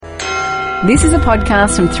This is a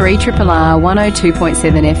podcast from 3RRR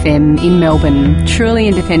 102.7 FM in Melbourne, truly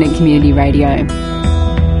independent community radio.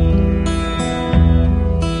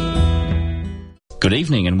 Good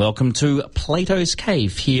evening and welcome to Plato's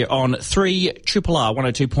Cave here on 3RRR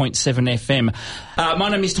 102.7 FM. My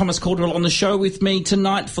name is Thomas Caldwell. On the show with me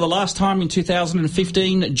tonight for the last time in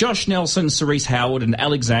 2015, Josh Nelson, Cerise Howard and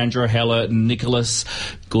Alexandra Heller Nicholas.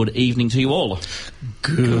 Good evening to you all.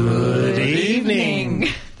 Good evening.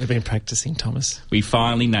 We've been practising, Thomas. We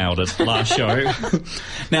finally nailed it last show.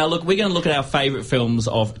 Now, look, we're going to look at our favourite films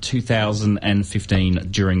of 2015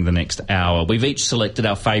 during the next hour. We've each selected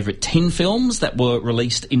our favourite 10 films that were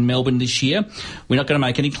released in Melbourne this year. We're not going to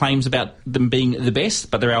make any claims about them being the best,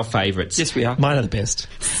 but they're our favourites. Yes, we are. Mine are the best.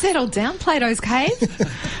 Settle down, Plato's Cave.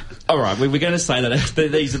 All right, we're going to say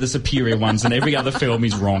that these are the superior ones and every other film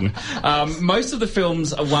is wrong. Most of the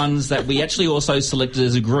films are ones that we actually also selected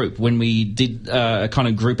as a group when we did a kind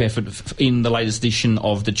of group effort in the latest edition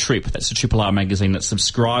of The Trip. That's the RRR magazine that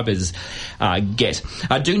subscribers get.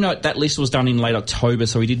 I do note that list was done in late October,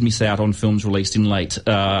 so we did miss out on films released in late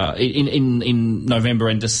in November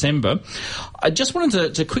and December. I just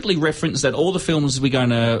wanted to quickly reference that all the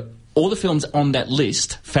films on that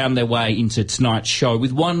list found their way into tonight's show,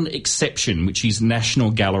 with one exception, which is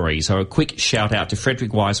National Gallery. So a quick shout-out to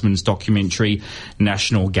Frederick Wiseman's documentary,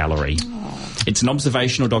 National Gallery. Oh. It's an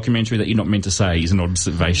observational documentary that you're not meant to say is an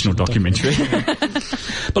observational documentary.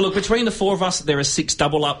 But look, between the four of us, there are 6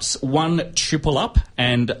 double-ups, 1 triple-up,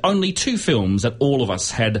 and only 2 films that all of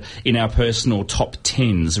us had in our personal top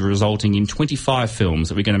 10s, resulting in 25 films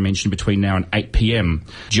that we're going to mention between now and 8 p.m.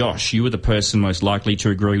 Josh, you were the person most likely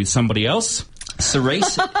to agree with somebody else.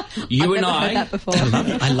 Cerise, you and I... Heard that before.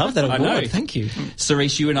 I love that award. I know. Thank you.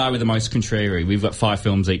 Cerise, you and I were the most contrary. We've got 5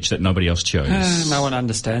 films each that nobody else chose. No one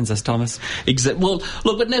understands us, Thomas. Well,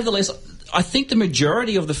 look, but nevertheless, I think the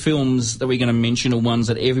majority of the films that we're going to mention are ones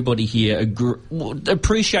that everybody here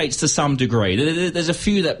appreciates to some degree. There's a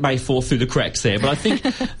few that may fall through the cracks there, but I think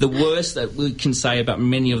the worst that we can say about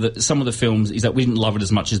some of the films is that we didn't love it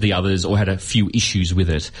as much as the others or had a few issues with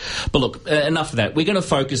it. But look, enough of that. We're going to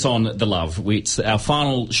focus on the love. It's our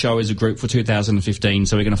final show as a group for 2015,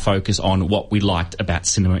 so we're going to focus on what we liked about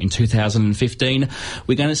cinema in 2015.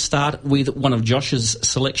 We're going to start with one of Josh's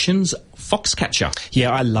selections, Foxcatcher.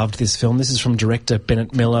 Yeah, I loved this film. This is from director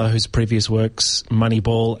Bennett Miller, whose previous works,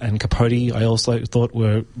 Moneyball and Capote, I also thought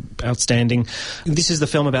were outstanding. This is the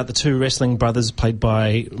film about the 2 wrestling brothers played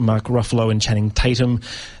by Mark Ruffalo and Channing Tatum.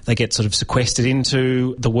 They get sort of sequestered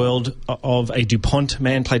into the world of a DuPont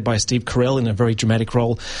man played by Steve Carell in a very dramatic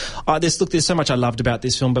role. There's so much I loved about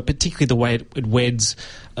this film, but particularly the way it weds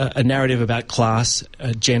a narrative about class,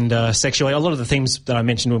 gender, sexuality, a lot of the themes that I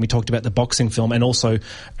mentioned when we talked about the boxing film and also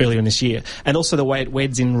earlier in this year, and also the way it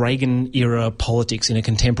weds in Reagan-era politics in a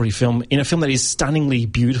contemporary film, in a film that is stunningly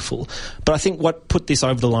beautiful. But I think what put this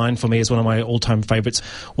over the line for me as one of my all-time favourites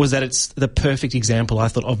was that it's the perfect example, I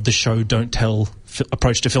thought, of the show don't tell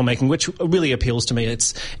approach to filmmaking, which really appeals to me.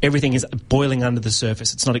 Everything is boiling under the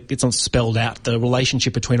surface. It's not spelled out. The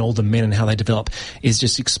relationship between all the men and how they develop is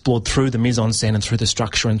just explored through the mise-en-scène and through the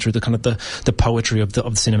structure and through the kind of the poetry of the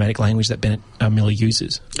cinematic language that Bennett Miller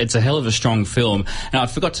uses. It's a hell of a strong film. Now, I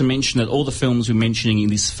forgot to mention that all the films we're mentioning in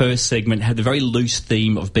this first segment had the very loose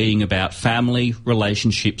theme of being about family,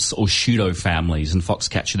 relationships, or pseudo families. And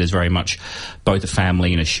Foxcatcher, there's very much both a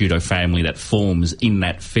family and a pseudo family that forms in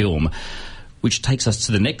that film, which takes us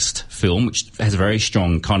to the next film, which has a very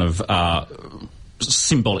strong kind of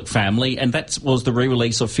symbolic family, and that was the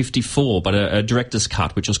re-release of 54, but a director's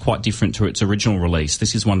cut, which was quite different to its original release.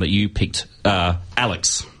 This is one that you picked,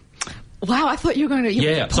 Alex. Wow, I thought you were going to...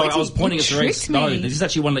 Yeah, so I was pointing at Cerise. No, this is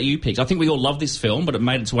actually one that you picked. I think we all love this film, but it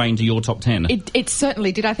made its way into your top 10. It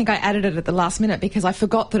certainly did. I think I added it at the last minute because I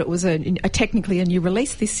forgot that it was technically a new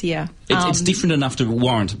release this year. It's different enough to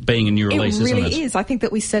warrant being a new release, isn't it? It really is. I think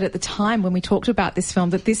that we said at the time when we talked about this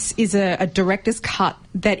film that this is a director's cut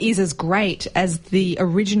that is as great as the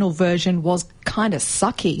original version was kind of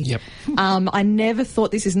sucky. Yep. I never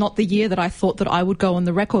thought, this is not the year that I thought that I would go on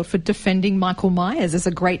the record for defending Michael Myers as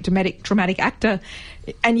a great dramatic actor,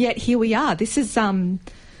 and yet here we are. This is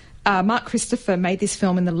Mark Christopher made this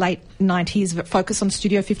film in the late 90s, but focused on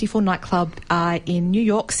Studio 54 nightclub in New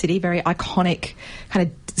York City, very iconic kind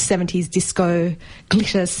of 70s disco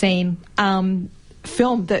glitter scene.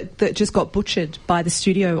 Film that just got butchered by the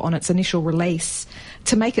studio on its initial release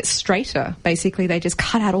to make it straighter. Basically, they just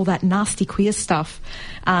cut out all that nasty queer stuff.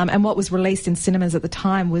 And what was released in cinemas at the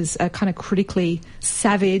time was a kind of critically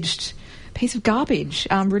savaged piece of garbage.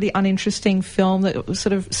 Really uninteresting film that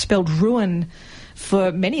sort of spelled ruin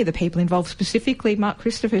for many of the people involved, specifically Mark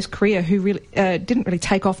Christopher's career, who really didn't really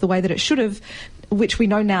take off the way that it should have, which we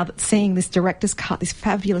know now that seeing this director's cut, this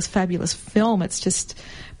fabulous, fabulous film, it's just...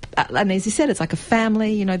 and as you said, it's like a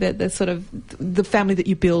family, you know, the sort of the family that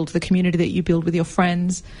you build, the community that you build with your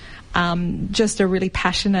friends. Just a really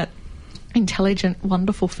passionate, intelligent,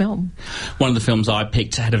 wonderful film. One of the films I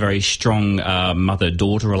picked had a very strong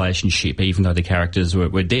mother-daughter relationship, even though the characters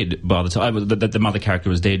were dead by the time. The mother character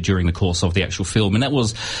was dead during the course of the actual film, and that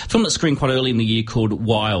was a film that screened quite early in the year called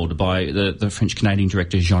Wild by the French-Canadian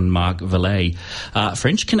director Jean-Marc Vallée.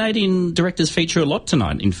 French-Canadian directors feature a lot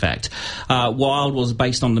tonight, in fact. Wild was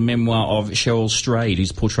based on the memoir of Cheryl Strayed,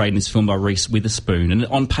 who's portrayed in this film by Reese Witherspoon, and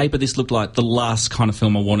on paper this looked like the last kind of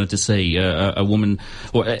film I wanted to see. A woman,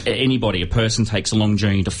 or anybody, a person takes a long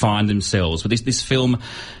journey to find themselves. But this film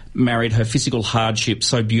married her physical hardship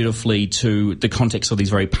so beautifully to the context of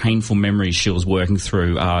these very painful memories she was working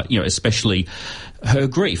through, especially her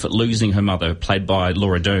grief at losing her mother, played by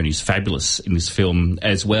Laura Dern, who's fabulous in this film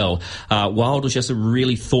as well. Wild was just a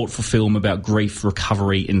really thoughtful film about grief,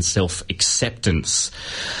 recovery and self-acceptance.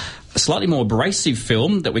 A slightly more abrasive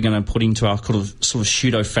film that we're going to put into our sort of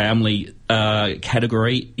pseudo-family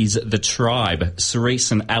category is The Tribe. Cerise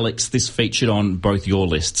and Alex, this featured on both your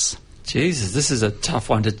lists. Jesus, this is a tough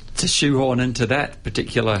one to shoehorn into that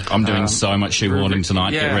particular... I'm doing so much shoehorning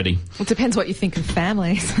tonight. Yeah. Get ready. It depends what you think of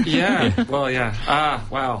families. Yeah, well, yeah.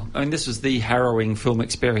 Wow. I mean, this was the harrowing film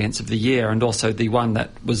experience of the year, and also the one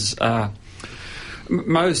that was... had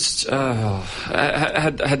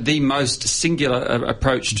the most singular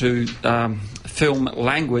approach to film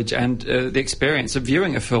language and the experience of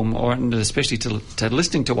viewing a film, and especially to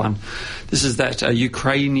listening to one. This is that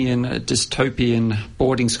Ukrainian dystopian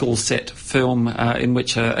boarding school set film in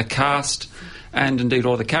which a cast and indeed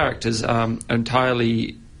all the characters are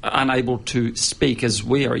entirely unable to speak as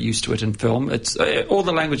we are used to it in film. It's all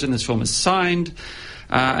the language in this film is signed.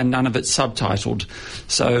 And none of it's subtitled.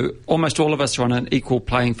 So almost all of us are on an equal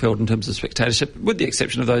playing field in terms of spectatorship, with the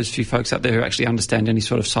exception of those few folks out there who actually understand any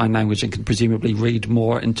sort of sign language and can presumably read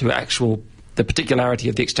more into the particularity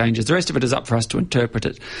of the exchanges. The rest of it is up for us to interpret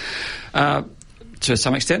it. To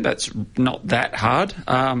some extent, that's not that hard,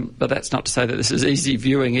 but that's not to say that this is easy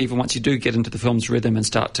viewing, even once you do get into the film's rhythm and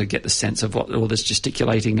start to get the sense of what all this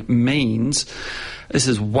gesticulating means. This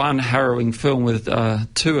is one harrowing film with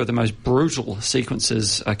two of the most brutal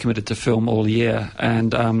sequences committed to film all year,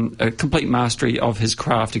 and a complete mastery of his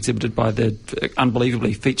craft exhibited by the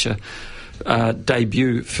unbelievably feature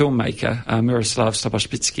debut filmmaker, Miroslav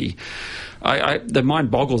Slavoshpitsky. The mind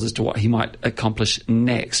boggles as to what he might accomplish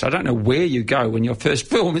next. I don't know where you go when your first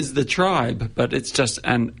film is The Tribe, but it's just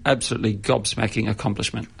an absolutely gobsmacking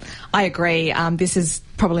accomplishment. I agree. This is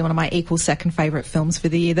probably one of my equal second favourite films for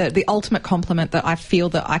the year. The ultimate compliment that I feel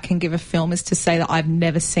that I can give a film is to say that I've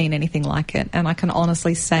never seen anything like it. And I can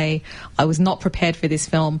honestly say I was not prepared for this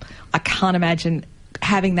film. I can't imagine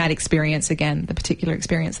having that experience again, the particular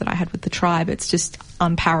experience that I had with The Tribe. It's just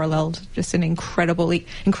unparalleled, just an incredibly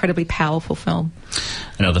powerful film.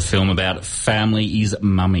 Another film about family is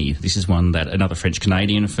Mummy. This is another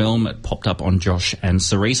French-Canadian film. It popped up on Josh and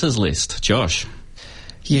Cerise's list. Josh?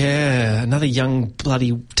 Yeah, another young,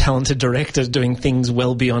 bloody talented director doing things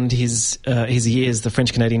well beyond his years, the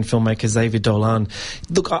French-Canadian filmmaker Xavier Dolan.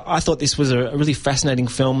 Look, I thought this was a really fascinating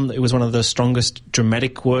film. It was one of the strongest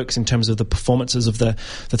dramatic works in terms of the performances of the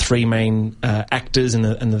three main actors and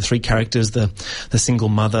the three characters, the single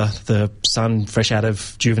mother, the son fresh out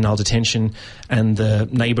of juvenile detention, and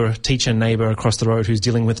the teacher neighbour across the road who's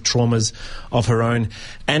dealing with traumas of her own.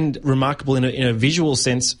 And remarkable in a visual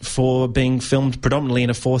sense for being filmed predominantly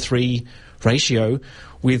in a 4:3 ratio,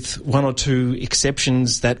 with one or two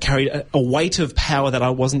exceptions that carried a weight of power that I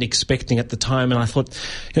wasn't expecting at the time. And I thought,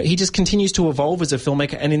 he just continues to evolve as a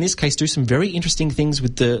filmmaker, and in this case do some very interesting things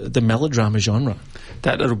with the melodrama genre.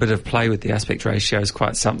 That little bit of play with the aspect ratio is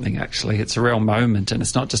quite something, actually. It's a real moment, and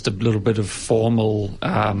it's not just a little bit of formal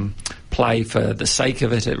play for the sake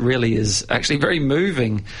of it. It really is actually very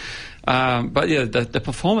moving. But yeah, the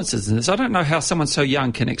performances in this, I don't know how someone so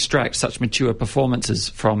young can extract such mature performances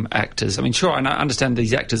from actors. I mean, sure, I understand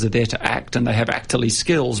these actors are there to act and they have actorly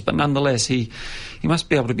skills, but nonetheless, he must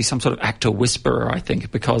be able to be some sort of actor whisperer, I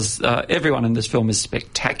think, because everyone in this film is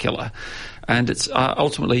spectacular. and it's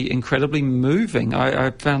ultimately incredibly moving.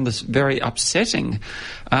 I found this very upsetting,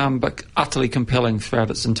 but utterly compelling throughout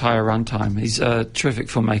its entire runtime. He's a terrific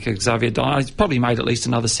filmmaker, Xavier Dolan. He's probably made at least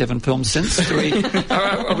another 7 films since.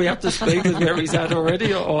 Are we up to speed with where he's at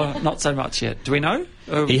already, or not so much yet? Do we know?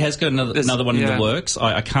 He has got another one in the works.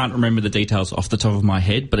 I can't remember the details off the top of my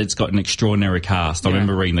head, but it's got an extraordinary cast. I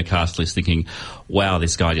remember reading the cast list thinking, wow,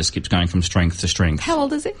 this guy just keeps going from strength to strength. How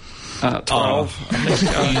old is he? 12.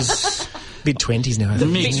 He's mid-20s now, I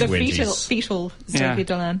think. The fetal Xavier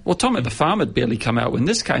Dolan. Well, Tom at the Farm had barely come out when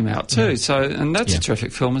this came out too, and that's a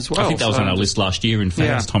terrific film as well. I think that was on our list last year, in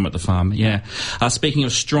fact, Tom at the Farm, speaking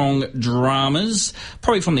of strong dramas,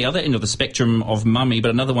 probably from the other end of the spectrum of Mummy, but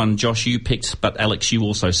another one, Josh, you picked, but Alex, you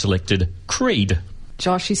also selected Creed.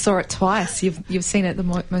 Josh, you saw it twice. You've seen it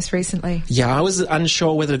most recently. Yeah, I was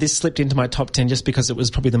unsure whether this slipped into my top 10 just because it was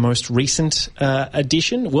probably the most recent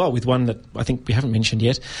addition. Well, with one that I think we haven't mentioned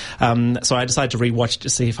yet. So I decided to rewatch to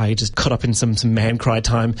see if I just caught up in some man cry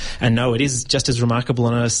time. And no, it is just as remarkable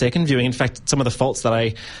on a second viewing. In fact, some of the faults that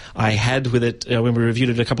I had with it when we reviewed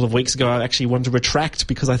it a couple of weeks ago, I actually wanted to retract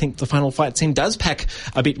because I think the final fight scene does pack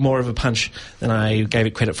a bit more of a punch than I gave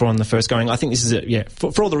it credit for on the first going. I think this is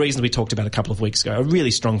for all the reasons we talked about a couple of weeks ago, a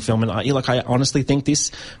really strong film, and I honestly think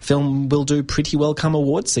this film will do pretty well come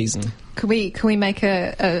awards season. Can we make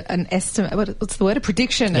an estimate? What's the word? A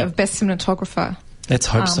prediction of best cinematographer? Let's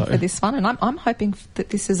hope so for this one, and I'm hoping that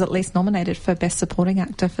this is at least nominated for best supporting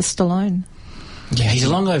actor for Stallone. Yeah, he's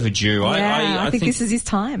long overdue. I think this is his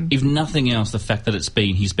time. If nothing else, the fact that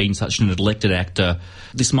he's been such an elected actor,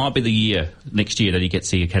 this might be the year, next year, that he gets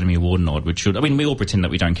the Academy Award nod, which should... I mean, we all pretend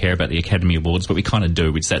that we don't care about the Academy Awards, but we kind of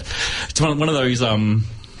do. It's one of those...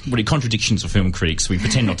 contradictions of film critics. We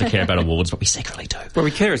pretend not to care about awards, but we secretly do. Well,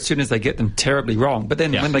 we care as soon as they get them terribly wrong, but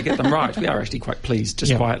then when they get them right, we are actually quite pleased,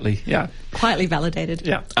 just quietly. Yeah, quietly validated.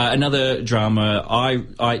 Yeah. Another drama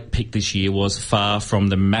I picked this year was Far From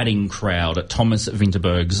the Madding Crowd, Thomas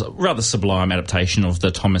Vinterberg's rather sublime adaptation of the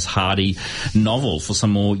Thomas Hardy novel for some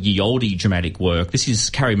more ye olde dramatic work. This is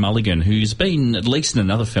Carey Mulligan, who's been at least in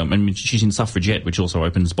another film. I mean, she's in Suffragette, which also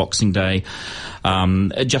opens Boxing Day.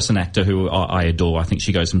 Just an actor who I adore. I think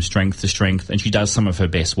she goes from strength to strength, and she does some of her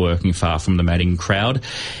best work in Far From the Madding Crowd.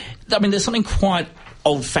 I mean, there's something quite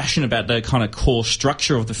old-fashioned about the kind of core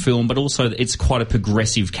structure of the film, but also it's quite a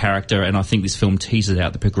progressive character, and I think this film teases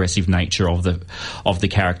out the progressive nature of the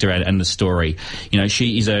character and the story. You know,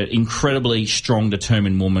 she is an incredibly strong,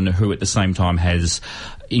 determined woman who at the same time has,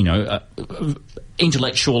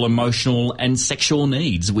 intellectual, emotional and sexual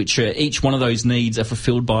needs, which each one of those needs are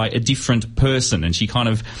fulfilled by a different person, and she kind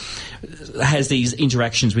of has these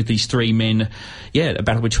interactions with these three men, a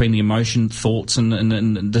battle between the emotion, thoughts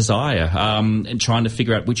and desire, and trying to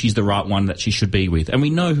figure out which is the right one that she should be with. And we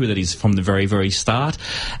know who that is from the very, very start,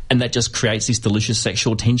 and that just creates this delicious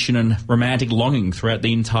sexual tension and romantic longing throughout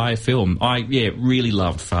the entire film. I really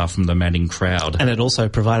loved Far From the Madding Crowd. And it also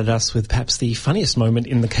provided us with perhaps the funniest moment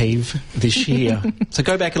in the cave this year. So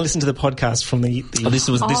go back and listen to the podcast from the this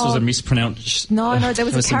was a mispronounced... No, there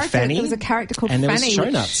was a character. Fanny, there was a character called and Fanny.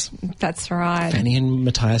 And there was Shownuts. That's right. Fanny and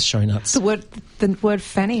Matthias Shownuts. The word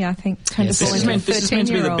Fanny, I think, turned us all into 13-year-olds. This is meant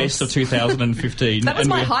to be the best of 2015. That was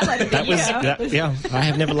my highlight of the year. I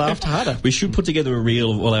have never laughed harder. We should put together a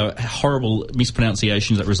reel of all our horrible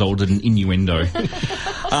mispronunciations that resulted in innuendo.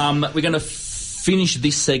 We're going to finish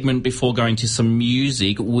this segment before going to some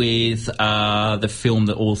music with the film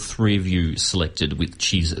that all three of you selected,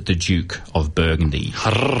 which is The Duke of Burgundy.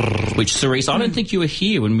 Which, Cerise, I don't think you were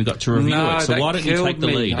here when we got to review it, so why don't you take the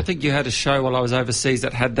lead? I think you had a show while I was overseas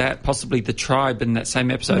that had that, possibly The Tribe in that same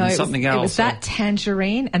episode, and something else. It was that,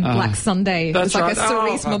 Tangerine and Black Sunday. It was like a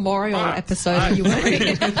Cerise memorial episode you were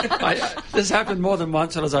in. This happened more than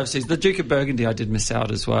once when I was overseas. The Duke of Burgundy I did miss out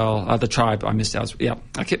as well. The Tribe I missed out. Yeah,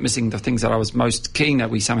 I kept missing the things that I was most keen that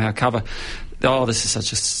we somehow cover. This is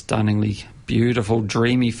such a stunningly beautiful,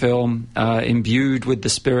 dreamy film, imbued with the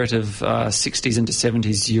spirit of 60s into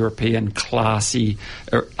 70s European classy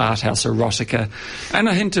art house erotica, and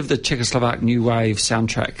a hint of the Czechoslovak New Wave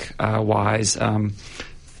soundtrack wise.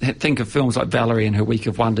 Think of films like Valerie and Her Week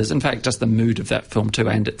of Wonders. In fact, just the mood of that film too,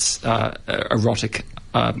 and its erotic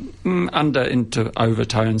under into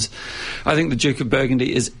overtones. I think The Duke of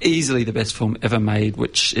Burgundy is easily the best film ever made,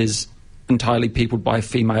 which is entirely peopled by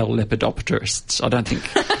female lepidopterists. I don't think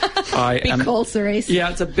big call, Cerise. Yeah,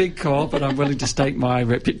 it's a big call, but I'm willing to stake my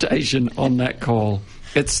reputation on that call.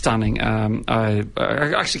 It's stunning. I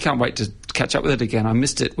actually can't wait to catch up with it again. I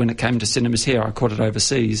missed it when it came to cinemas here. I caught it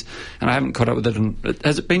overseas, and I haven't caught up with it.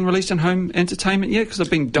 Has it been released in home entertainment yet? Because I've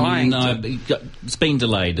been dying. No, it's been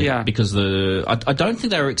delayed. Yeah. Because I don't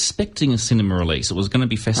think they were expecting a cinema release. It was going to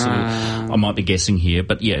be festival. I might be guessing here,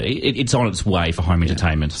 but yeah, it's on its way for home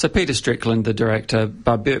entertainment. So Peter Strickland, the director,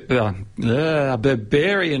 Barbarian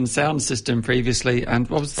Sound System previously, and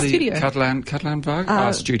what was the Studio. Catalan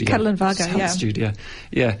Varga? Studio. Catalan Varga, Sound yeah. Studio.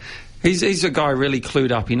 Yeah. He's a guy really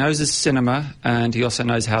clued up. He knows his cinema, and he also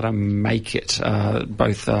knows how to make it,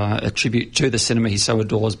 both a tribute to the cinema he so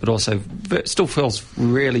adores, but also still feels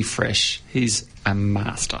really fresh. He's a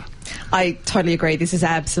master. I totally agree. This is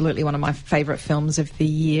absolutely one of my favourite films of the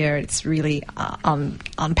year. It's really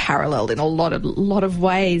unparalleled in a lot of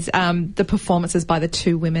ways. The performances by the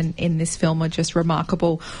two women in this film are just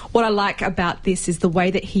remarkable. What I like about this is the way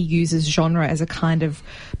that he uses genre as a kind of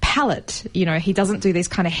palette. You know, he doesn't do these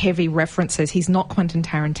kind of heavy references. He's not Quentin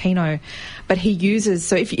Tarantino, but he uses...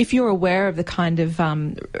 So if you're aware of the kind of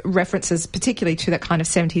references, particularly to that kind of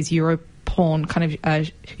 70s Euro porn, kind of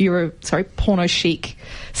porno chic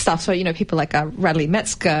stuff. So, you know, people like Radley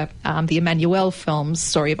Metzger, the Emmanuel films,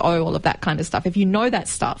 Story of O, all of that kind of stuff. If you know that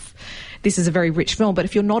stuff, this is a very rich film. But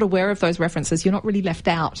if you're not aware of those references, you're not really left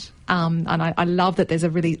out. And I love that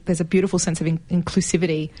there's a beautiful sense of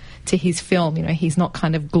inclusivity to his film. You know, he's not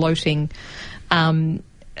kind of gloating.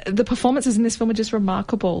 The performances in this film are just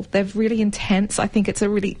remarkable. They're really intense. I think it's a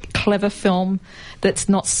really clever film that's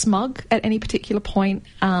not smug at any particular point.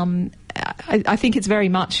 I think it's very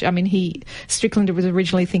much... I mean, Strickland was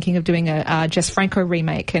originally thinking of doing a Jess Franco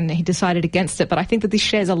remake, and he decided against it. But I think that this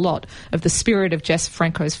shares a lot of the spirit of Jess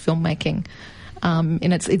Franco's filmmaking.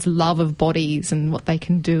 In its love of bodies and what they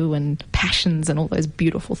can do and passions and all those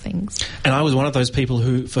beautiful things. And I was one of those people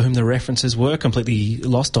for whom the references were completely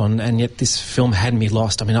lost on, and yet this film had me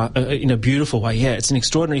lost. I mean, in a beautiful way, yeah. It's an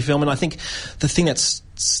extraordinary film, and I think the thing that's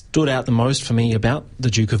stood out the most for me about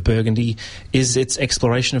The Duke of Burgundy is its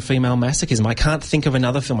exploration of female masochism. I can't think of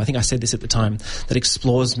another film, I think I said this at the time, that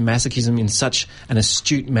explores masochism in such an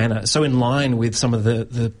astute manner, so in line with some of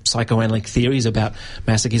the psychoanalytic theories about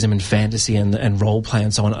masochism and fantasy and role play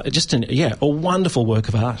and so on. Just a wonderful work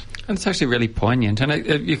of art. And it's actually really poignant.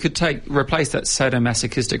 And you could replace that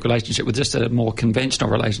sadomasochistic relationship with just a more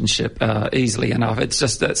conventional relationship easily enough. It's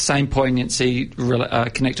just that same poignancy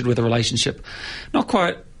connected with a relationship. Not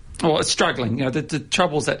quite... Well, it's struggling. You know, the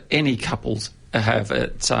troubles that any couples have. I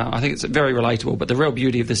think it's very relatable. But the real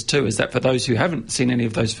beauty of this too is that for those who haven't seen any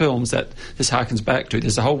of those films, that this harkens back to,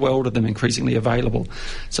 there's a whole world of them increasingly available.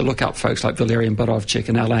 So look up folks like Valerian Borovchik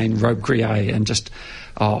and Alain Robbe-Grillet, and just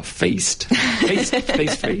feast,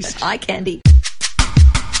 feast. Eye candy.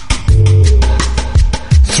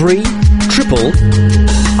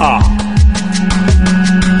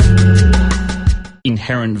 3RRR.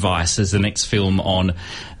 Inherent Vice is the next film on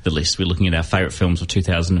the list. We're looking at our favourite films of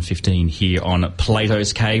 2015 here on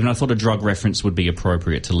Plato's Cave, and I thought a drug reference would be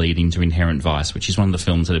appropriate to lead into Inherent Vice, which is one of the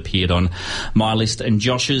films that appeared on my list and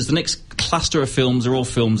Josh's. The next cluster of films are all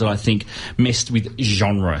films that I think messed with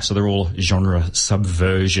genre, so they're all genre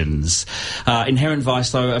subversions. Inherent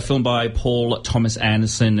Vice, though, a film by Paul Thomas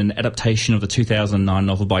Anderson, an adaptation of the 2009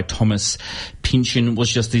 novel by Thomas Pynchon,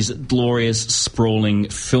 was just this glorious, sprawling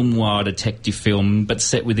film noir detective film, but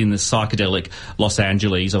set within the psychedelic Los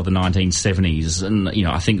Angeles of the 1970s. And, you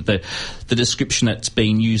know, I think the description that's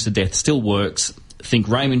been used to death still works. Think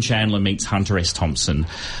Raymond Chandler meets Hunter S. Thompson.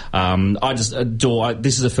 I just adore...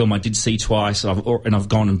 This is a film I did see twice, and I've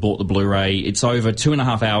gone and bought the Blu-ray. It's over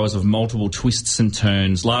 2.5 hours of multiple twists and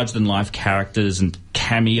turns, larger-than-life characters and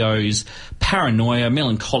cameos, paranoia,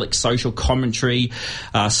 melancholic social commentary,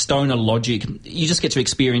 stoner logic. You just get to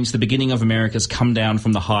experience the beginning of America's come down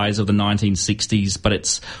from the highs of the 1960s, but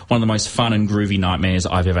it's one of the most fun and groovy nightmares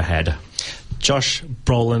I've ever had. Josh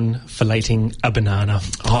Brolin filleting a banana.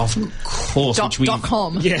 Oh, of course.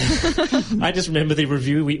 .com. Yeah. I just remember the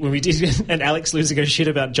review when we did, and Alex losing her shit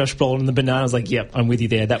about Josh Brolin and the banana. I was like, yep, I'm with you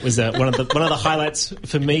there. That was one of the highlights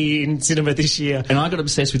for me in cinema this year. And I got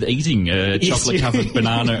obsessed with eating chocolate-covered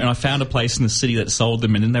banana, and I found a place in the city that sold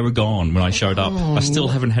them, and then they were gone when I showed up. I still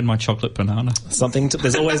haven't had my chocolate banana.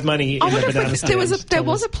 There's always money in the banana stand. There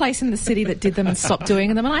was a place in the city that did them and stopped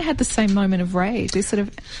doing them, and I had the same moment of rage. This sort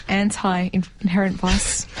of anti-Inherent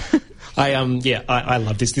Vice. I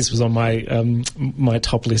love this. This was on my my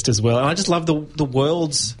top list as well. And I just love the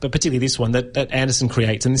worlds, but particularly this one that Anderson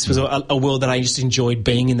creates. And this was a world that I just enjoyed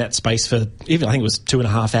being in that space for even, I think it was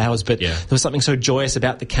 2.5 hours. But there was something so joyous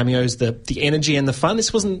about the cameos, the energy and the fun.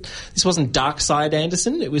 This wasn't dark side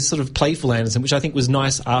Anderson. It was sort of playful Anderson, which I think was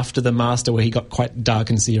nice after The Master, where he got quite dark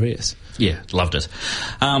and serious. Yeah, loved it.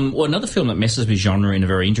 Well, another film that messes with genre in a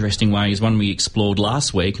very interesting way is one we explored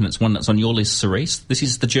last week, and it's one that's on your list, Cerise. This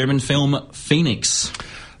is the German film Phoenix.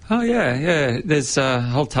 Oh, yeah. There's a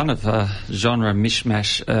whole ton of genre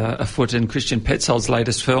mishmash afoot in Christian Petzold's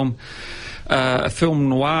latest film. A film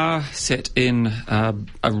noir set in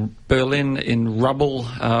Berlin in rubble.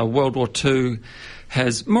 World War II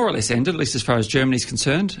has more or less ended, at least as far as Germany's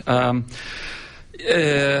concerned.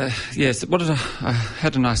 Yes, I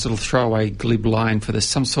had a nice little throwaway glib line for this.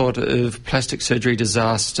 Some sort of plastic surgery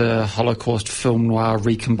disaster, Holocaust film noir,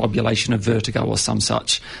 recombobulation of vertigo or some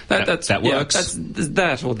such. That works. That's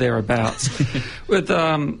that or thereabouts. With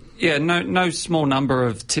no small number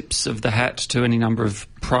of tips of the hat to any number of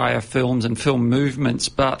prior films and film movements,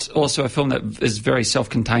 but also a film that is very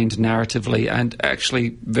self-contained narratively and actually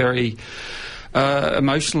very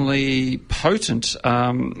emotionally potent.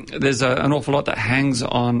 There's an awful lot that hangs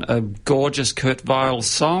on a gorgeous Kurt Weill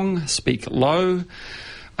song, Speak Low.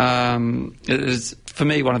 It is, for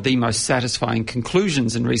me, one of the most satisfying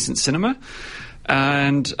conclusions in recent cinema.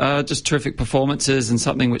 And just terrific performances, and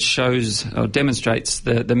something which shows or demonstrates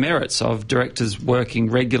the merits of directors working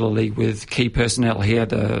regularly with key personnel here,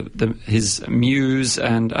 his muse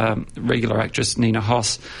and regular actress Nina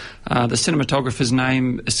Hoss. The cinematographer's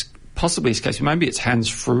name is possibly escapes me. Maybe it's Hans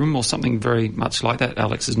Froome or something very much like that.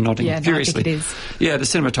 Alex is nodding furiously. I think it is. Yeah, the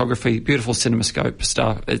cinematography, beautiful CinemaScope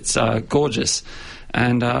stuff. It's gorgeous.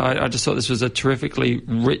 And I just thought this was a terrifically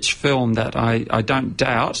rich film that I don't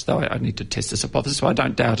doubt, though I need to test this hypothesis, but I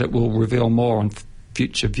don't doubt it will reveal more on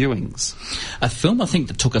future viewings. A film I think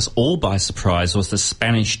that took us all by surprise was the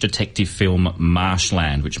Spanish detective film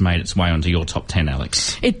Marshland, which made its way onto your top 10,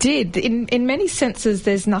 Alex. It did. In many senses,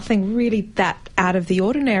 there's nothing really that out of the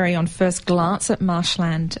ordinary on first glance at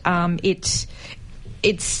Marshland. It's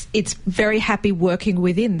very happy working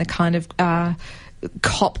within the kind of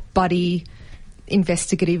cop buddy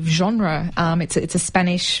investigative genre. It's a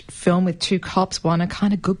Spanish film with two cops, one a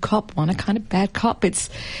kind of good cop, one a kind of bad cop. It's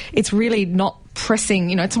really not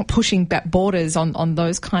pressing, it's not pushing back borders on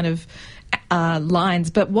those kind of lines.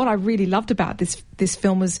 But what I really loved about this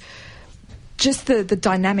film was just the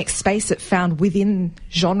dynamic space it found within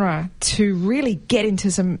genre to really get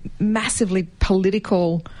into some massively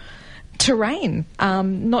political terrain,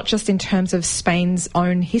 not just in terms of Spain's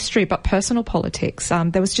own history, but personal politics.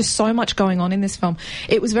 There was just so much going on in this film.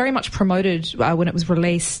 It was very much promoted when it was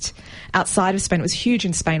released outside of Spain. It was huge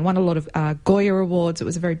in Spain, won a lot of Goya awards. It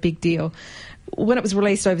was a very big deal. When it was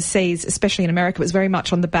released overseas, especially in America, it was very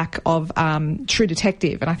much on the back of True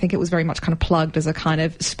Detective, and I think it was very much kind of plugged as a kind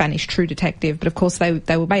of Spanish True Detective. But of course,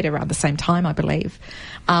 they were made around the same time, I believe.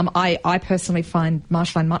 I personally find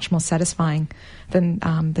Marshland much more satisfying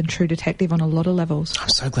than True Detective on a lot of levels. I'm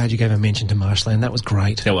so glad you gave a mention to Marshland. That was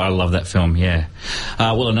great. Yeah, well, I love that film, yeah.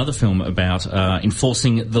 Well, another film about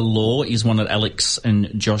enforcing the law is one that Alex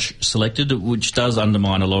and Josh selected, which does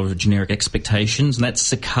undermine a lot of generic expectations, and that's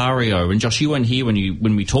Sicario. And Josh, you weren't here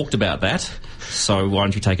when we talked about that, so why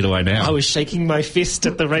don't you take it away now? I was shaking my fist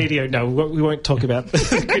at the radio. No, we won't talk about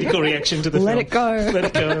the critical reaction to the film. Let it go. Let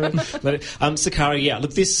it go. Sicario, yeah.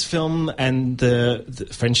 Look, this film and the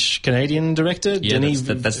French-Canadian director, yeah, Denis...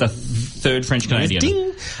 That's the third French-Canadian.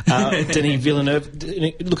 Ding! Denis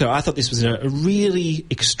Villeneuve. Look, I thought this was a really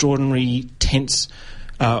extraordinary, tense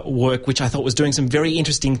work, which I thought was doing some very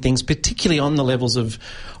interesting things, particularly on the levels of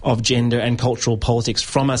gender and cultural politics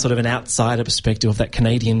from a sort of an outsider perspective, of that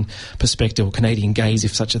Canadian perspective, or Canadian gaze,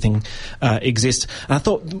 if such a thing exists. And I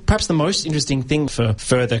thought perhaps the most interesting thing for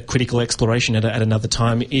further critical exploration at another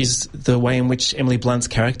time is the way in which Emily Blunt's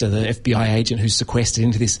character, the FBI agent who's sequestered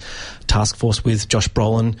into this task force with Josh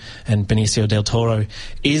Brolin and Benicio del Toro,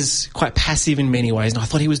 is quite passive in many ways. And I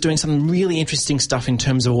thought he was doing some really interesting stuff in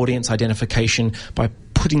terms of audience identification by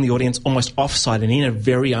putting the audience almost offside and in a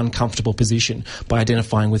very uncomfortable position by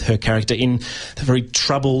identifying with her character in the very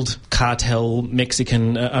troubled cartel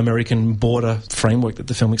Mexican-American border framework that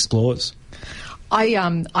the film explores.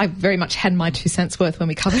 I very much had my 2 cents worth when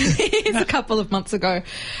we covered these a couple of months ago.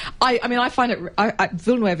 I find it...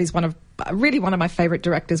 Villeneuve is one of my favourite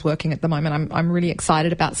directors working at the moment. I'm really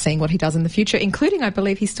excited about seeing what he does in the future, including, I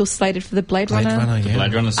believe, he's still slated for the Blade Runner. The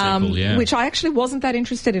Blade Runner sequel, which I actually wasn't that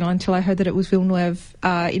interested in until I heard that it was Villeneuve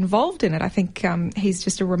involved in it. I think he's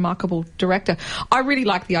just a remarkable director. I really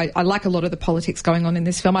like I like a lot of the politics going on in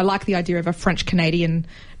this film. I like the idea of a French-Canadian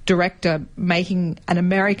director making an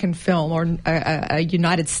American film or a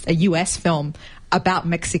US film about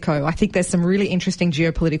Mexico. I think there's some really interesting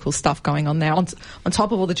geopolitical stuff going on there on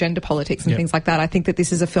top of all the gender politics and things like that. I think that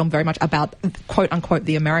this is a film very much about, quote unquote,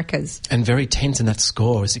 the Americas. And very tense, and that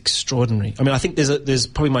score is extraordinary. I mean, I think there's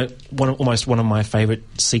probably almost one of my favourite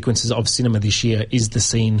sequences of cinema this year is the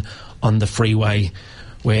scene on the freeway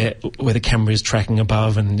where the camera is tracking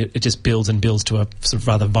above, and it just builds and builds to a sort of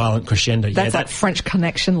rather violent crescendo. That's that French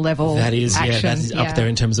Connection level. That is, action. That is up there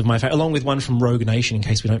in terms of my favourite, along with one from Rogue Nation, in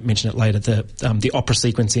case we don't mention it later, the opera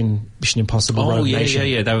sequence in Mission Impossible. Rogue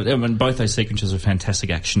Nation. Both those sequences are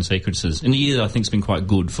fantastic action sequences. In a year that I think has been quite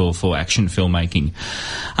good for action filmmaking.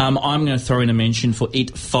 I'm going to throw in a mention for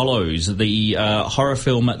It Follows, the horror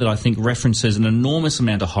film that I think references an enormous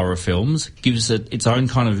amount of horror films, gives it its own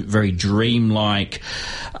kind of very dreamlike...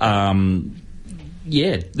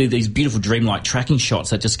 these beautiful dreamlike tracking shots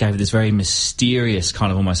that just gave it this very mysterious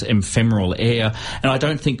kind of almost ephemeral air, and I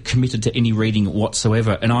don't think committed to any reading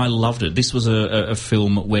whatsoever, and I loved it. This was a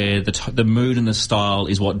film where the mood and the style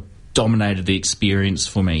is what dominated the experience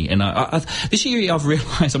for me. And this year I've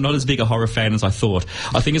realised I'm not as big a horror fan as I thought.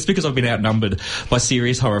 I think it's because I've been outnumbered by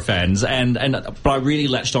serious horror fans, but I really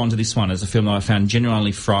latched on to this one as a film that I found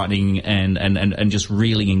genuinely frightening and just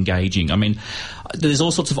really engaging. I mean, there's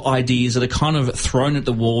all sorts of ideas that are kind of thrown at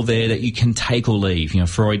the wall there that you can take or leave. You know,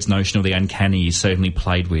 Freud's notion of the uncanny is certainly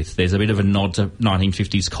played with. There's a bit of a nod to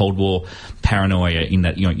 1950s Cold War paranoia in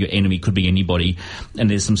that, you know, your enemy could be anybody, and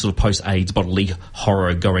there's some sort of post-AIDS bodily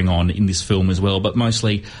horror going on in this film as well. But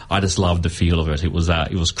mostly, I just loved the feel of it. It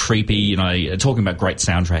was creepy. You know, talking about great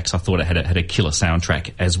soundtracks, I thought it had a killer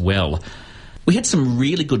soundtrack as well. We had some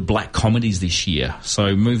really good black comedies this year,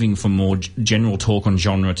 so moving from more general talk on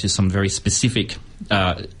genre to some very specific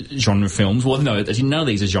genre films. Well, no, none of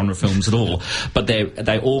these are genre films at all, but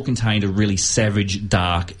they all contained a really savage,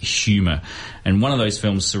 dark humour. And one of those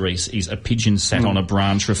films, Cerise, is A Pigeon Sat on a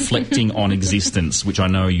Branch Reflecting on Existence, which I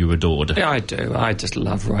know you adored. Yeah, I do. I just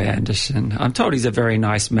love Roy Andersson. I'm told he's a very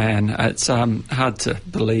nice man. It's hard to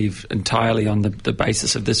believe entirely on the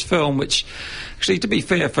basis of this film, which... Actually, to be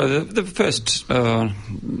fair, for the first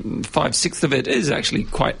 5/6 of it is actually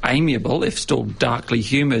quite amiable, if still darkly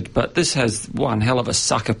humoured. But this has one hell of a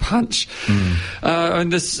sucker punch,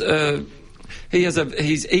 and this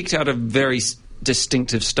he's eked out a very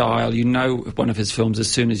distinctive style. You know one of his films as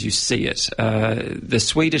soon as you see it. The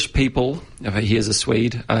Swedish people, he is a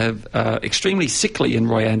Swede, are extremely sickly in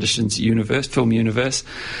Roy Andersson's film universe.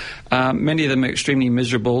 Many of them are extremely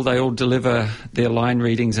miserable. They all deliver their line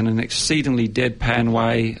readings in an exceedingly deadpan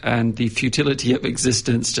way, and the futility of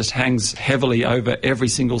existence just hangs heavily over every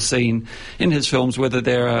single scene in his films, whether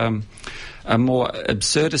they're a more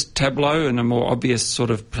absurdist tableau in a more obvious sort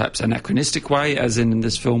of perhaps anachronistic way, as in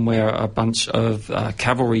this film where a bunch of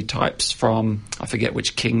cavalry types from, I forget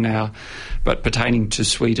which king now, but pertaining to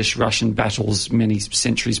Swedish-Russian battles many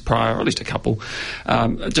centuries prior, or at least a couple,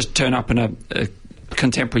 just turn up in a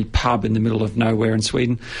contemporary pub in the middle of nowhere in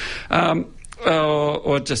Sweden,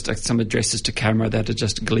 or just some addresses to camera that are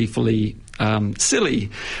just gleefully silly.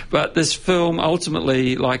 But this film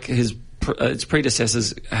ultimately, like its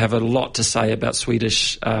predecessors, have a lot to say about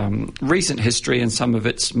Swedish recent history and some of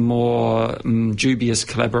its more dubious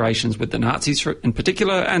collaborations with the Nazis in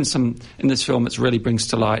particular, and in this film it really brings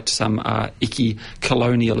to light some icky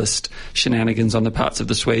colonialist shenanigans on the parts of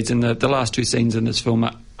the Swedes. And the last two scenes in this film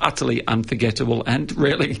are utterly unforgettable and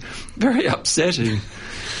really very upsetting.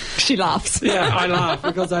 She laughs. Yeah, I laugh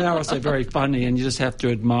because they are also very funny, and you just have to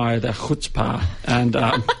admire their chutzpah and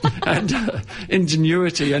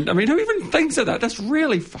ingenuity. And I mean, who even thinks of that? That's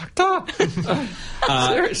really fucked up.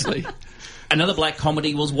 Seriously. Another black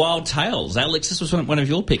comedy was Wild Tales. Alex, this was one of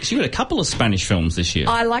your picks. You had a couple of Spanish films this year.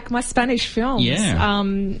 I like my Spanish films. Yeah.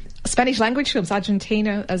 Spanish language films.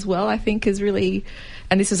 Argentina as well, I think, is really...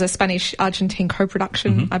 And this is a Spanish-Argentine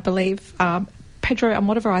co-production, I believe. Pedro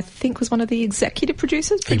Almodovar, I think, was one of the executive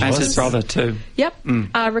producers. And his brother, too. Yep.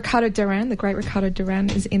 Ricardo Duran, the great Ricardo Duran,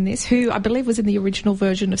 is in this, who I believe was in the original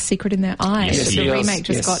version of Secret in Their Eyes. Yes, the remake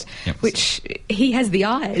just got, which he has the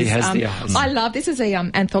eyes. He has the eyes. I love, this is a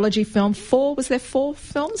anthology film. Was there 4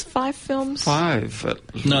 films? 5 films? 5.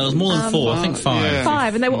 No, there was more than 4. I think 5. Yeah.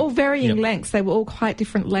 5, and they were all varying lengths. They were all quite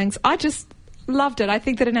different lengths. Loved it. I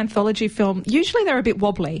think that an anthology film, usually they're a bit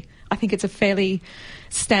wobbly. I think it's a fairly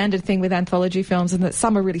standard thing with anthology films, and that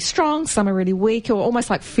some are really strong, some are really weak, or almost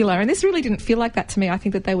like filler. And this really didn't feel like that to me. I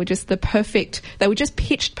think that they were just they were just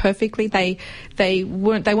pitched perfectly. They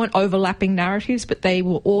weren't overlapping narratives, but they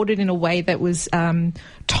were ordered in a way that was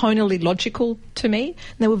tonally logical to me.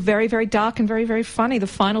 And they were very, very dark and very, very funny. The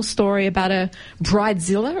final story about a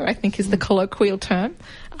bridezilla, I think is the colloquial term,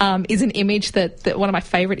 is an image that one of my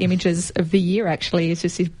favourite images of the year, actually, is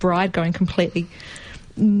just this bride going completely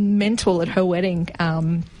mental at her wedding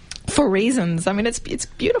for reasons. I mean, it's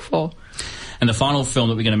beautiful. And the final film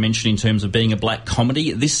that we're going to mention in terms of being a black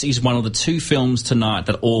comedy, this is one of the 2 films tonight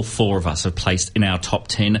that all 4 of us have placed in our top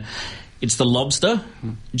 10. It's The Lobster.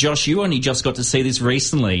 Josh, you only just got to see this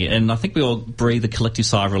recently, and I think we all breathed a collective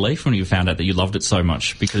sigh of relief when you found out that you loved it so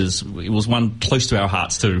much, because it was one close to our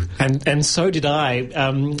hearts too. And so did I.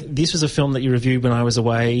 This was a film that you reviewed when I was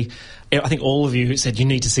away. I think all of you said, you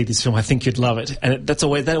need to see this film, I think you'd love it. And that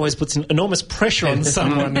always puts an enormous pressure on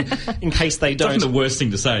someone in case they don't. It's often the worst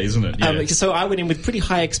thing to say, isn't it? Yeah. So I went in with pretty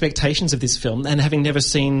high expectations of this film, and having never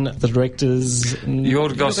seen the director's...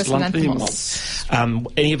 Yorgos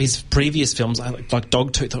Lanthimos. Any of his previous films, like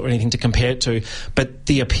Dogtooth or anything to compare it to, but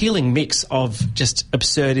the appealing mix of just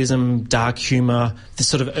absurdism, dark humour, the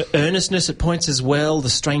sort of earnestness at points as well, the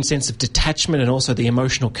strange sense of detachment, and also the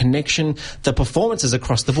emotional connection, the performances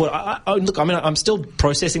across the board. I'm still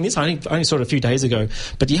processing this. I only saw it a few days ago,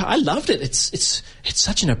 but yeah, I loved it. It's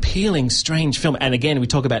such an appealing, strange film. And again, we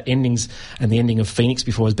talk about endings, and the ending of Phoenix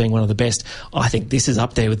before as being one of the best. I think this is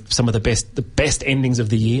up there with some of the best endings of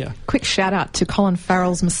the year. Quick shout out to Colin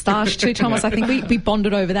Farrell's moustache too, Thomas. I think we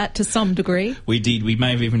bonded over that to some degree. We did. We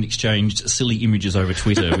may have even exchanged silly images over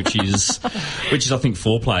Twitter, which is I think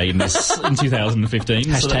foreplay in 2015.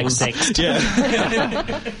 Hashtag sext.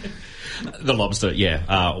 Yeah. The Lobster,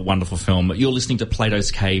 wonderful film. You're listening to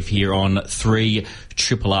Plato's Cave here on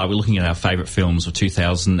 3RRR. We're looking at our favourite films of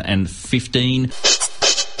 2015.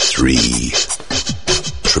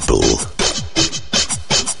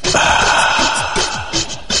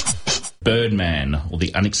 3RRR. Birdman, or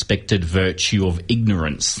The Unexpected Virtue of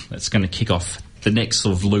Ignorance. That's going to kick off the next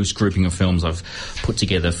sort of loose grouping of films I've put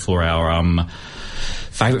together for our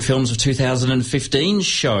favourite films of 2015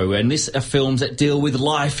 show, and these are films that deal with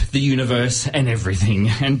life, the universe, and everything.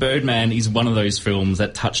 And Birdman is one of those films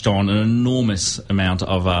that touched on an enormous amount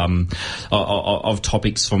of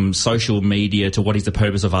topics, from social media to what is the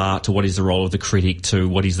purpose of art, to what is the role of the critic, to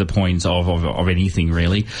what is the point of anything,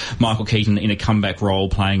 really. Michael Keaton in a comeback role,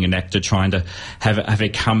 playing an actor trying to have a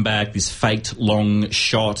comeback, this faked long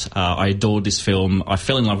shot. I adored this film. I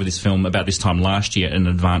fell in love with this film about this time last year at an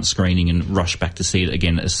advanced screening and rushed back to see it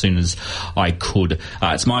again as soon as I could.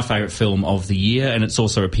 It's my favourite film of the year, and it's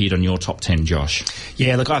also appeared on your top 10, Josh.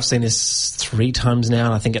 Yeah, look, I've seen this 3 times now,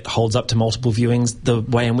 and I think it holds up to multiple viewings. The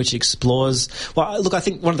way in which it explores... Well, look, I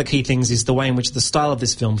think one of the key things is the way in which the style of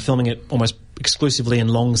this film, filming it almost exclusively in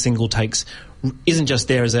long single takes, isn't just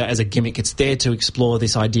there as a gimmick. It's there to explore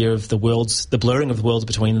this idea of the worlds, the blurring of the worlds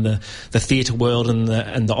between the theatre world and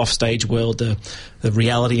the offstage world, the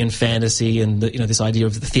reality and fantasy, and this idea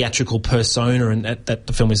of the theatrical persona, and that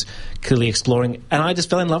the film is clearly exploring. And I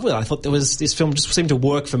just fell in love with it. I thought this film just seemed to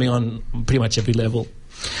work for me on pretty much every level.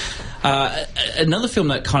 Another film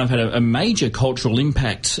that kind of had a major cultural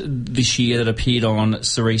impact this year that appeared on,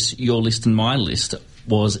 Cerise, your list and my list,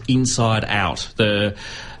 was Inside Out, the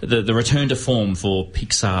return to form for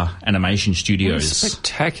Pixar Animation Studios.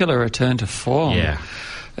 Spectacular return to form. Yeah.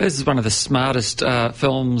 This is one of the smartest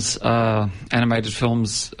animated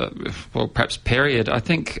films, well, perhaps period. I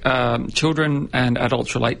think children and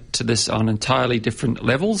adults relate to this on entirely different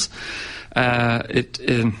levels.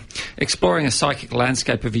 Exploring a psychic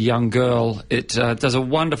landscape of a young girl, it does a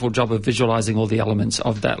wonderful job of visualising all the elements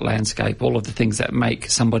of that landscape, all of the things that make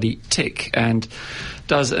somebody tick, and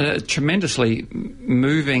does a tremendously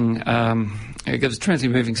moving... It gives a tremendously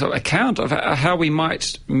moving sort of account of how we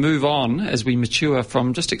might move on as we mature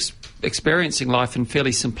from just experiencing life in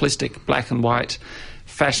fairly simplistic black and white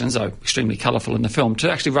fashions, though extremely colourful in the film,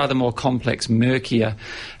 to actually rather more complex, murkier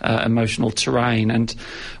emotional terrain. And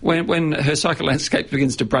when her psychic landscape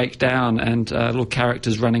begins to break down, and little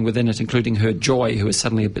characters running within it, including her joy, who is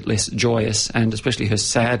suddenly a bit less joyous, and especially her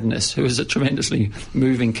sadness, who is a tremendously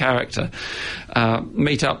moving character,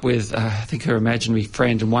 meet up with, I think, her imaginary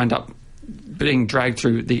friend, and wind up being dragged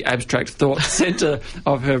through the abstract thought centre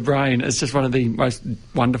of her brain. It's just one of the most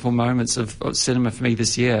wonderful moments of cinema for me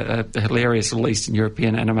this year. A hilarious little Eastern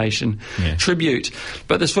European animation tribute.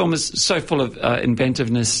 But this film is so full of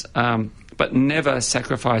inventiveness, but but never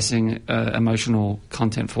sacrificing emotional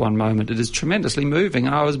content for one moment. It is tremendously moving,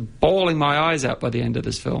 and I was bawling my eyes out by the end of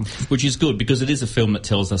this film. Which is good, because it is a film that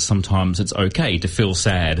tells us sometimes it's okay to feel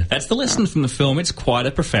sad. That's the lesson from the film. It's quite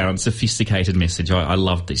a profound, sophisticated message. I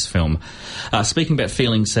loved this film. Speaking about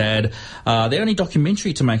feeling sad, the only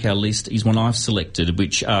documentary to make our list is one I've selected,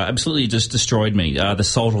 which absolutely just destroyed me. The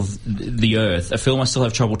Salt of the Earth, a film I still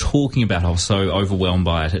have trouble talking about. I was so overwhelmed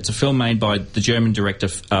by it. It's a film made by the German director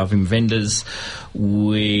Wim Wenders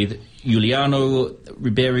with Juliano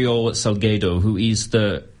Ribeiro Salgado, who is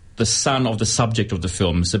the son of the subject of the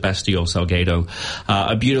film, Sebastião Salgado,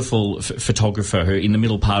 a beautiful photographer who, in the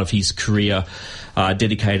middle part of his career,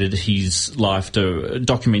 dedicated his life to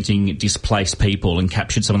documenting displaced people and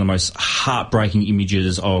captured some of the most heartbreaking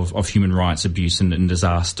images of human rights abuse and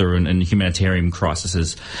disaster and humanitarian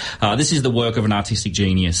crises. This is the work of an artistic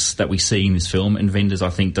genius that we see in this film, and Wenders,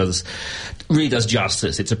 I think, really does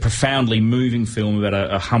justice. It's a profoundly moving film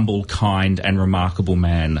about a humble, kind and remarkable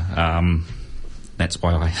man. That's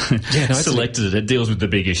why I selected it. It deals with the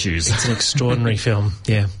big issues. It's an extraordinary film,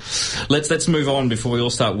 yeah. Let's move on before we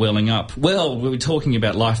all start welling up. Well, we were talking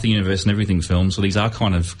about Life, the Universe and Everything films, so these are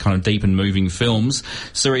kind of deep and moving films.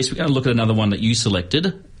 Cerise, we're going to look at another one that you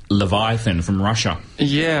selected, Leviathan from Russia.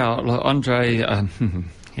 Yeah, Andrei...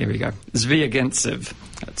 here we go. Zvyagintsev,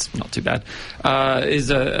 that's not too bad,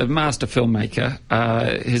 is a master filmmaker.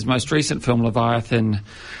 His most recent film, Leviathan,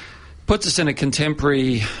 puts us in a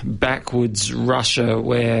contemporary backwards Russia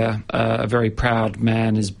where a very proud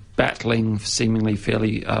man is battling seemingly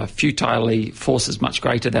fairly futilely forces much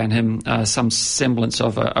greater than him, some semblance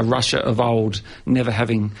of a Russia of old never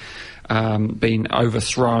having been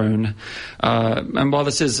overthrown. And while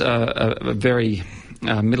this is a very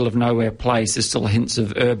middle of nowhere place, there's still hints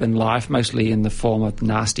of urban life, mostly in the form of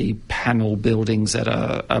nasty panel buildings that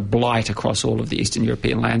are a blight across all of the Eastern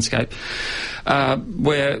European landscape,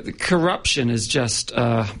 where corruption is just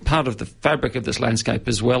part of the fabric of this landscape,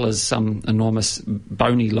 as well as some enormous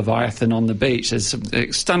bony leviathan on the beach. There's some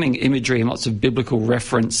stunning imagery and lots of biblical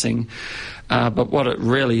referencing. But what it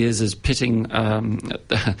really is pitting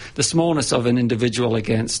the smallness of an individual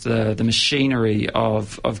against the machinery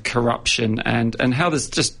of corruption, and how this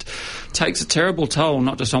just takes a terrible toll,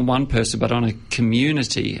 not just on one person, but on a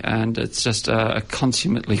community. And it's just a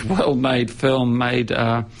consummately well-made film, made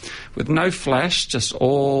with no flash, just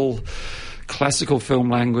all classical film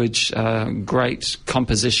language, great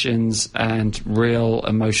compositions and real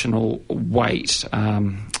emotional weight,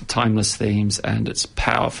 timeless themes, and it's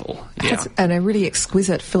powerful. Yeah. And a really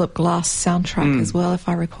exquisite Philip Glass soundtrack as well, if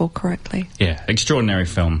I recall correctly. Yeah, extraordinary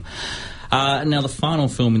film. Now, the final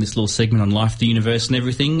film in this little segment on Life, the Universe and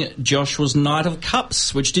Everything, Josh, was Knight of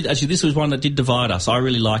Cups, which this was one that did divide us. I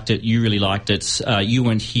really liked it. You really liked it. You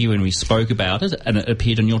weren't here when we spoke about it, and it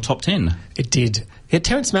appeared on your top 10. It did. Yeah,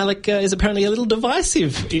 Terrence Malick is apparently a little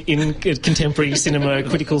divisive in contemporary cinema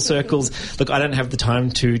critical circles. Look, I don't have the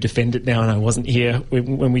time to defend it now, and I wasn't here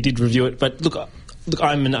when we did review it. But look,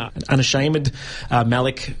 I'm an unashamed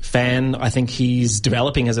Malick fan. I think he's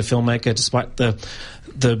developing as a filmmaker, despite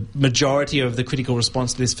the majority of the critical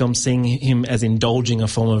response to this film seeing him as indulging a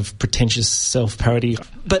form of pretentious self-parody.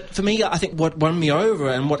 But for me, I think what won me over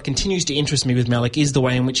and what continues to interest me with Malick is the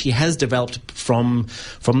way in which he has developed from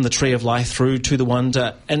the Tree of Life through to The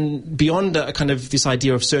Wonder and beyond a kind of this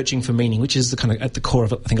idea of searching for meaning, which is the kind of at the core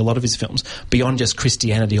of, I think, a lot of his films, beyond just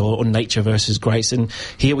Christianity or nature versus grace. And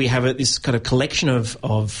here we have this kind of collection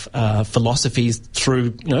of philosophies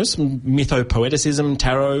through, some mythopoeticism,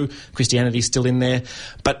 tarot, Christianity still in there.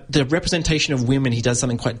 But the representation of women, he does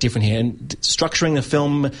something quite different here, and structuring the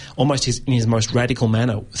film almost in his most radical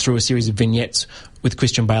manner through a series of vignettes with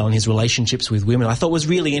Christian Bale and his relationships with women, I thought was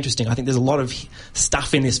really interesting. I think there's a lot of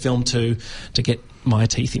stuff in this film to get my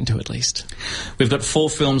teeth into, at least. We've got 4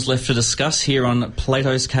 films left to discuss here on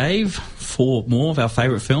Plato's Cave, 4 more of our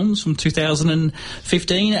favourite films from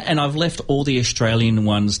 2015, and I've left all the Australian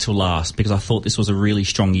ones till last because I thought this was a really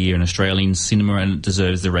strong year in Australian cinema and it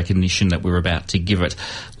deserves the recognition that we're about to give it.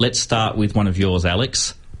 Let's start with one of yours,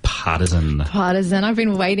 Alex. Partisan. I've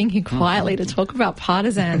been waiting here quietly to talk about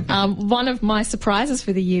Partisan. One of my surprises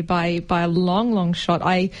for the year by a long, long shot.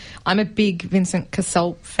 I'm a big Vincent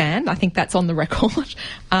Cassel fan. I think that's on the record.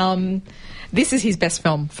 This is his best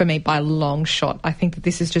film for me by a long shot. I think that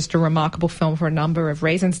this is just a remarkable film for a number of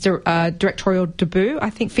reasons. Directorial debut, I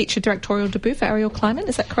think feature directorial debut for Ariel Kleiman,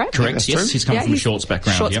 is that correct? Correct, yes. He's come from a Shorts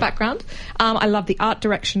background. Background. I love the art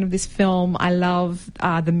direction of this film. I love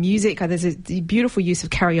the music. There's a beautiful use of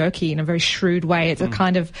karaoke in a very shrewd way. It's a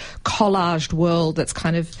kind of collaged world that's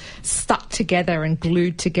kind of stuck together and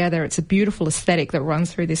glued together. It's a beautiful aesthetic that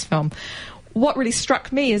runs through this film. what really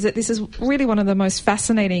struck me is that this is really one of the most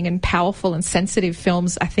fascinating and powerful and sensitive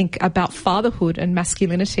films, I think, about fatherhood and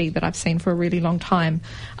masculinity that I've seen for a really long time.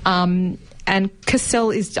 And Cassell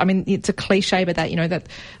is, I mean, it's a cliche, but that, you know, that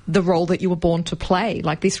the role that you were born to play,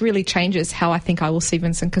 like, this really changes how I think I will see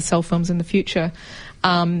Vincent Cassell films in the future.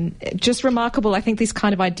 Just remarkable. I think this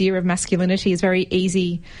kind of idea of masculinity is very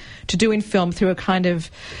easy to do in film through a kind of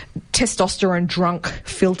testosterone drunk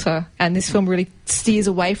filter, and this film really steers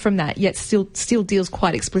away from that, yet still deals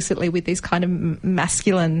quite explicitly with these kind of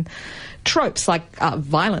masculine tropes, like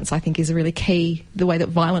violence. I think is really key. The way that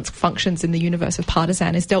violence functions in the universe of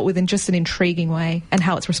Partisan is dealt with in just an intriguing way, and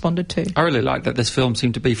how it's responded to. I really like that this film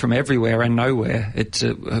seemed to be from everywhere and nowhere.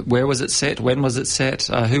 Where was it set? When was it set?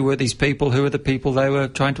 Who were these people? Who were the people they were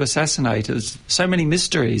trying to assassinate? There's so many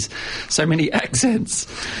mysteries, so many accents,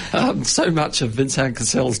 so much of Vincent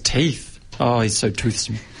Cassell's teeth. Oh, he's so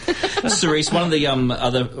toothsome. Cerise, one of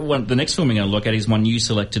the next film we're going to look at is one you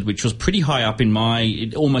selected, which was pretty high up in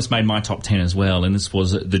it almost made my top 10 as well, and this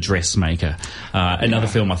was The Dressmaker. Another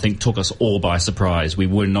film I think took us all by surprise. We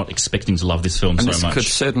were not expecting to love this film so much. This could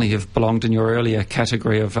certainly have belonged in your earlier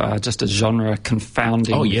category of just a genre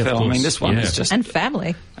confounding film. I mean, this one is just... And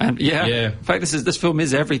family. And in fact, this film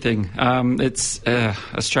is everything. It's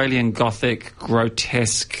Australian Gothic,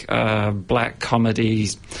 grotesque, black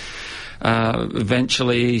comedies.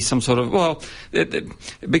 Eventually some sort of, it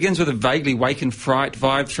begins with a vaguely Wake and Fright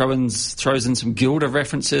vibe, throws in some Gilda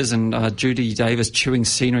references, and Judy Davis chewing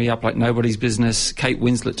scenery up like nobody's business, Kate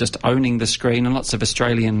Winslet just owning the screen, and lots of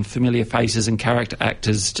Australian familiar faces and character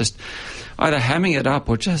actors just either hamming it up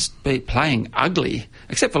or just playing ugly,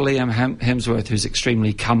 except for Liam Hemsworth, who's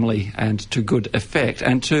extremely comely and to good effect,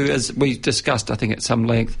 and to, as we discussed, I think at some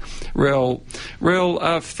length, real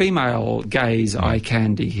female gaze eye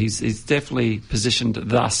candy. He's definitely positioned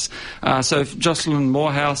thus. So Jocelyn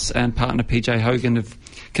Moorhouse and partner PJ Hogan have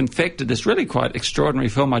confected this really quite extraordinary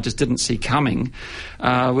film I just didn't see coming,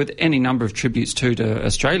 with any number of tributes to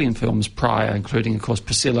Australian films prior, including, of course,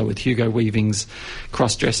 Priscilla with Hugo Weaving's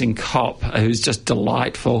cross-dressing cop, who's just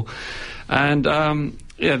delightful. And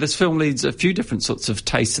this film leads a few different sorts of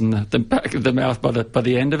tastes in the back of the mouth by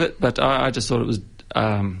the end of it, but I just thought it was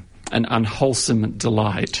an unwholesome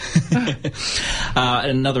delight.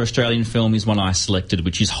 Another Australian film is one I selected,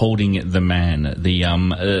 which is Holding the Man,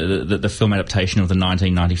 the film adaptation of the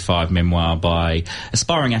 1995 memoir by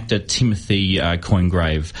aspiring actor Timothy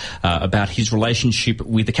Coingrave, about his relationship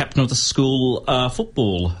with the captain of the school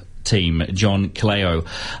football team, John Kaleo.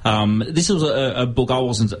 This was a book I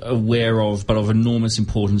wasn't aware of, but of enormous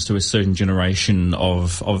importance to a certain generation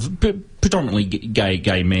of predominantly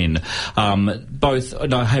gay men.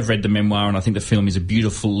 And I have read the memoir, and I think the film is a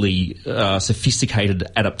beautifully sophisticated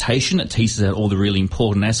adaptation. It teases out all the really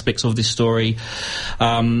important aspects of this story.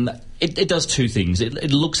 It does two things.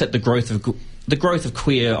 It looks at the growth of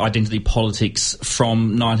queer identity politics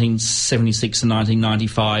from 1976 to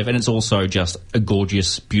 1995, and it's also just a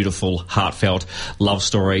gorgeous, beautiful, heartfelt love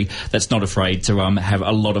story that's not afraid to have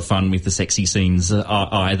a lot of fun with the sexy scenes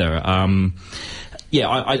either. I'm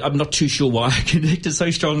not too sure why I connected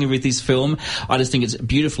so strongly with this film. I just think it's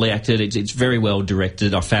beautifully acted. It's very well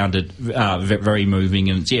directed. I found it very moving,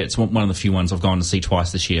 and it's one of the few ones I've gone to see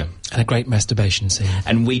twice this year. And a great masturbation scene.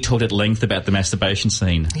 And we talked at length about the masturbation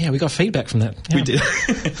scene. Yeah, we got feedback from that. Yeah. We did.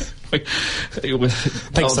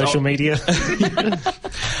 Thanks, social media.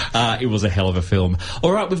 It was a hell of a film.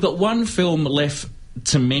 All right, we've got one film left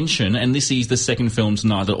to mention, and this is the second film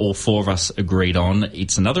tonight that all four of us agreed on.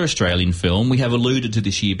 It's another Australian film. We have alluded to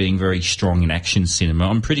this year being very strong in action cinema.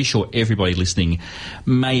 I'm pretty sure everybody listening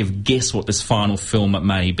may have guessed what this final film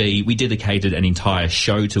may be. We dedicated an entire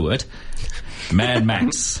show to it. Mad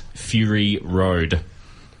Max, Fury Road.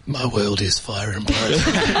 My world is fire and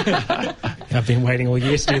blood. I've been waiting all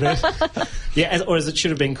year to do that. Or as it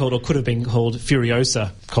should have been called, or could have been called,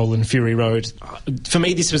 Furiosa, Fury Road. For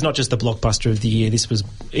me, this was not just the blockbuster of the year. This was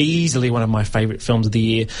easily one of my favourite films of the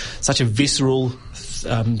year. Such a visceral,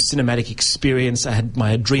 cinematic experience. I had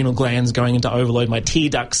my adrenal glands going into overload, my tear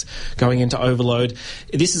ducts going into overload.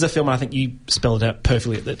 This is a film, I think you spelled it out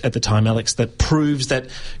perfectly at the time, Alex, that proves that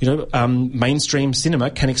mainstream cinema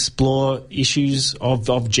can explore issues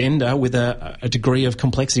of gender with a degree of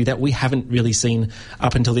complexity that we haven't really seen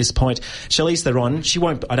up until this point. Charlize Theron, she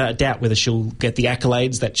won't, I doubt whether she'll get the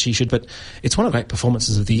accolades that she should, but it's one of the great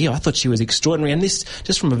performances of the year. I thought she was extraordinary, and this,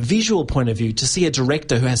 just from a visual point of view, to see a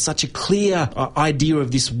director who has such a clear idea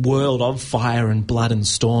of this world of fire and blood and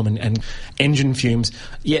storm and engine fumes,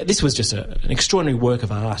 this was just an extraordinary work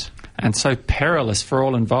of art. And so perilous for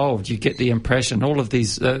all involved. You get the impression, all of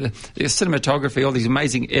these cinematography, all these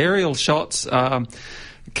amazing aerial shots,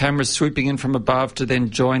 cameras swooping in from above to then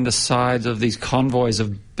join the sides of these convoys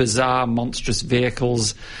of bizarre, monstrous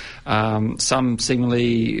vehicles, some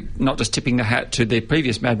seemingly not just tipping the hat to their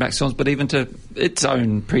previous Mad Max films, but even to its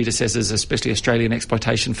own predecessors, especially Australian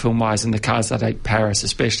exploitation film-wise, and the Cars That Ate Paris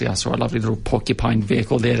especially. I saw a lovely little porcupine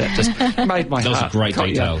vehicle there that just made my heart... That was a great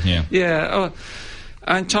detail, yeah. Yeah,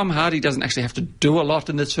 and Tom Hardy doesn't actually have to do a lot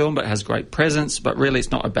in this film, but has great presence, but really it's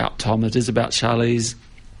not about Tom, it is about Charlize.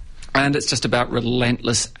 And it's just about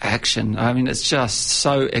relentless action. I mean, it's just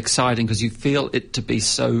so exciting because you feel it to be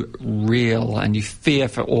so real and you fear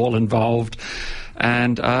for all involved.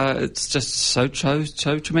 And it's just so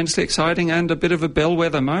tremendously exciting and a bit of a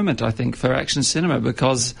bellwether moment, I think, for action cinema,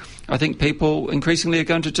 because I think people increasingly are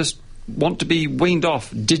going to just want to be weaned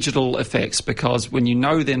off digital effects, because when you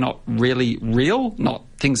know they're not really real,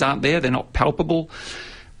 things aren't there, they're not palpable,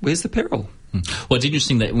 where's the peril? Well, it's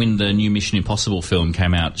interesting that when the new Mission Impossible film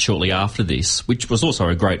came out shortly after this, which was also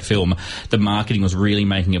a great film, the marketing was really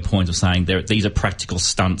making a point of saying these are practical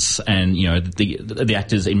stunts, and the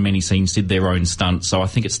actors in many scenes did their own stunts. So I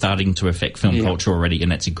think it's starting to affect film culture already,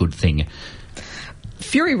 and that's a good thing.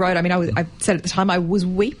 Fury Road, I mean, I said at the time I was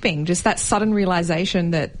weeping, just that sudden realisation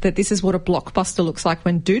that this is what a blockbuster looks like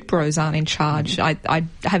when dude bros aren't in charge. I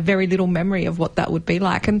have very little memory of what that would be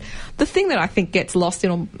like. And the thing that I think gets lost in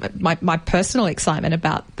all my personal excitement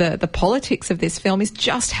about the politics of this film is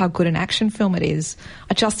just how good an action film it is.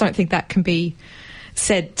 I just don't think that can be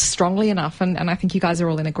said strongly enough, and I think you guys are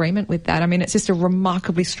all in agreement with that. I mean, it's just a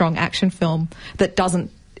remarkably strong action film that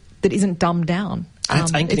isn't dumbed down.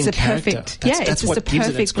 It's a perfect, it's just a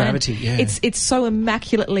perfect gravity. Yeah. It's so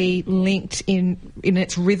immaculately linked in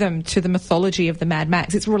its rhythm to the mythology of the Mad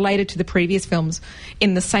Max. It's related to the previous films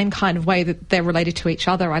in the same kind of way that they're related to each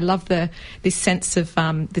other. I love this sense of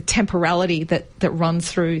the temporality that runs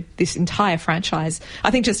through this entire franchise.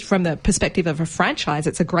 I think just from the perspective of a franchise,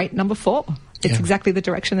 it's a great number 4. It's exactly the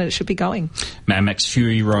direction that it should be going. Mad Max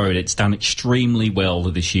Fury Road, it's done extremely well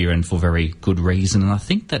this year, and for very good reason. And I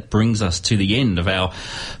think that brings us to the end of our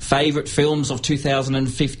favourite films of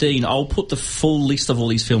 2015. I'll put the full list of all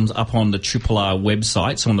these films up on the Triple R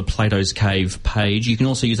website, so on the Plato's Cave page. You can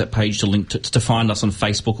also use that page to link to find us on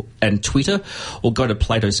Facebook and Twitter, or go to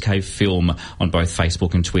Plato's Cave Film on both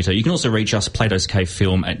Facebook and Twitter. You can also reach us,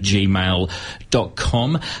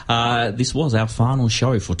 platoscavefilm@gmail.com. This was our final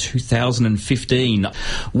show for 2015.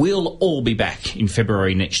 We'll all be back in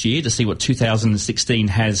February next year to see what 2016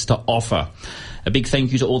 has to offer. A big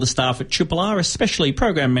thank you to all the staff at Triple R, especially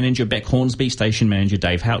Program Manager Beck Hornsby, Station Manager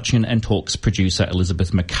Dave Houchin, and Talks Producer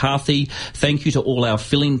Elizabeth McCarthy. Thank you to all our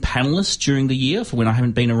fill-in panellists during the year for when I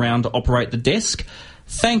haven't been around to operate the desk.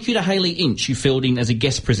 Thank you to Hayley Inch, who filled in as a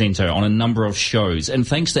guest presenter on a number of shows. And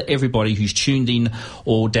thanks to everybody who's tuned in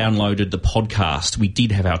or downloaded the podcast. We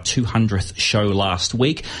did have our 200th show last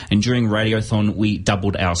week, and during Radiothon, we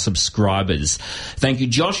doubled our subscribers. Thank you,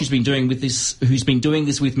 Josh, who's been doing this with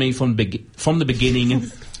me from the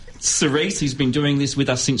beginning. Cerise, who's been doing this with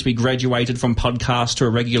us since we graduated from podcast to a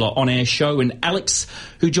regular on-air show, and Alex,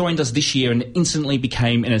 who joined us this year and instantly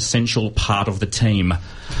became an essential part of the team.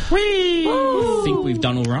 I think we've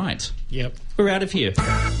done all right. Yep. We're out of here.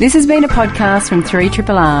 This has been a podcast from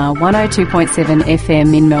 3RRR 102.7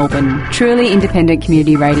 FM in Melbourne. Truly independent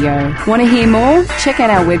community radio. Want to hear more? Check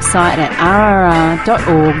out our website at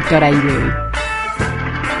rrr.org.au.